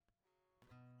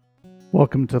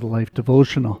Welcome to the Life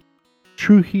Devotional,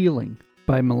 True Healing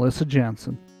by Melissa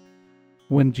Jansen.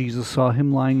 When Jesus saw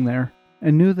him lying there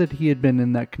and knew that he had been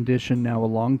in that condition now a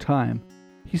long time,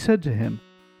 he said to him,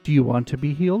 "Do you want to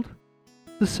be healed?"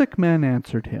 The sick man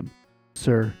answered him,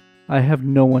 "Sir, I have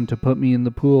no one to put me in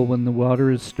the pool when the water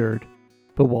is stirred,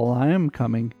 but while I am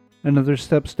coming, another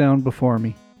steps down before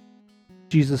me."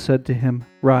 Jesus said to him,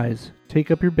 "Rise,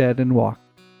 take up your bed and walk."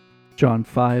 John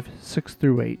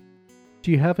 5:6-8. Do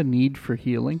you have a need for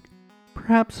healing?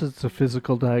 Perhaps it's a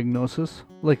physical diagnosis,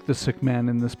 like the sick man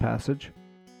in this passage.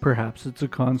 Perhaps it's a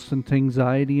constant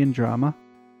anxiety and drama,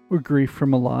 or grief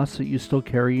from a loss that you still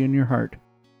carry in your heart.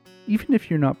 Even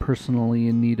if you're not personally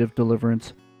in need of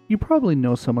deliverance, you probably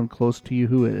know someone close to you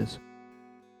who is.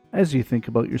 As you think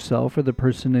about yourself or the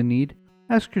person in need,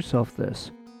 ask yourself this: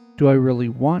 do I really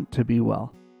want to be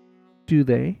well? Do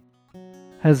they?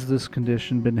 Has this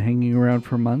condition been hanging around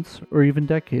for months or even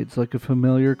decades like a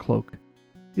familiar cloak?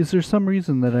 Is there some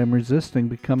reason that I'm resisting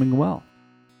becoming well?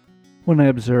 When I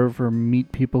observe or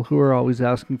meet people who are always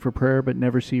asking for prayer but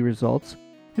never see results,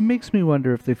 it makes me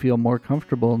wonder if they feel more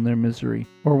comfortable in their misery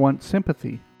or want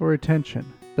sympathy or attention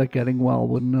that getting well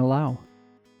wouldn't allow.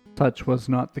 Such was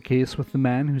not the case with the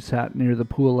man who sat near the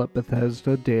pool at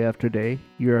Bethesda day after day,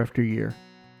 year after year.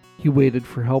 He waited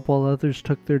for help while others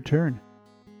took their turn.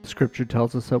 Scripture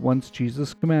tells us that once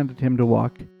Jesus commanded him to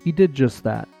walk, he did just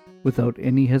that, without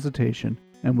any hesitation,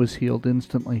 and was healed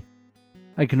instantly.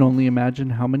 I can only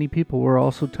imagine how many people were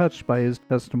also touched by his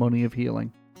testimony of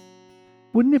healing.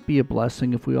 Wouldn't it be a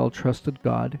blessing if we all trusted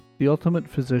God, the ultimate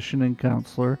physician and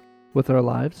counselor, with our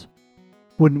lives?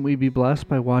 Wouldn't we be blessed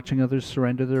by watching others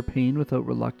surrender their pain without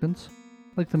reluctance?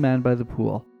 Like the man by the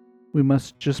pool, we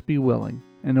must just be willing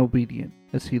and obedient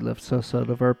as he lifts us out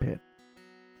of our pit.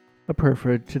 A prayer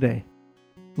for today.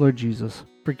 Lord Jesus,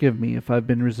 forgive me if I've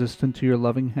been resistant to your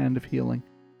loving hand of healing.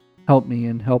 Help me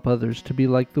and help others to be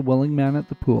like the willing man at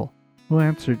the pool who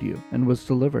answered you and was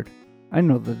delivered. I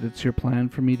know that it's your plan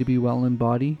for me to be well in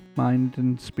body, mind,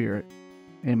 and spirit.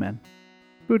 Amen.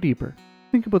 Go deeper.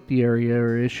 Think about the area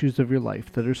or issues of your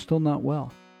life that are still not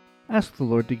well. Ask the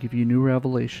Lord to give you new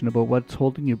revelation about what's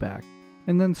holding you back,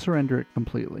 and then surrender it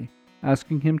completely,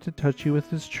 asking Him to touch you with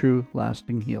His true,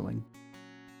 lasting healing.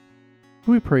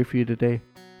 We pray for you today.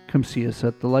 Come see us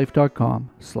at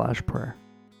thelife.com/prayer.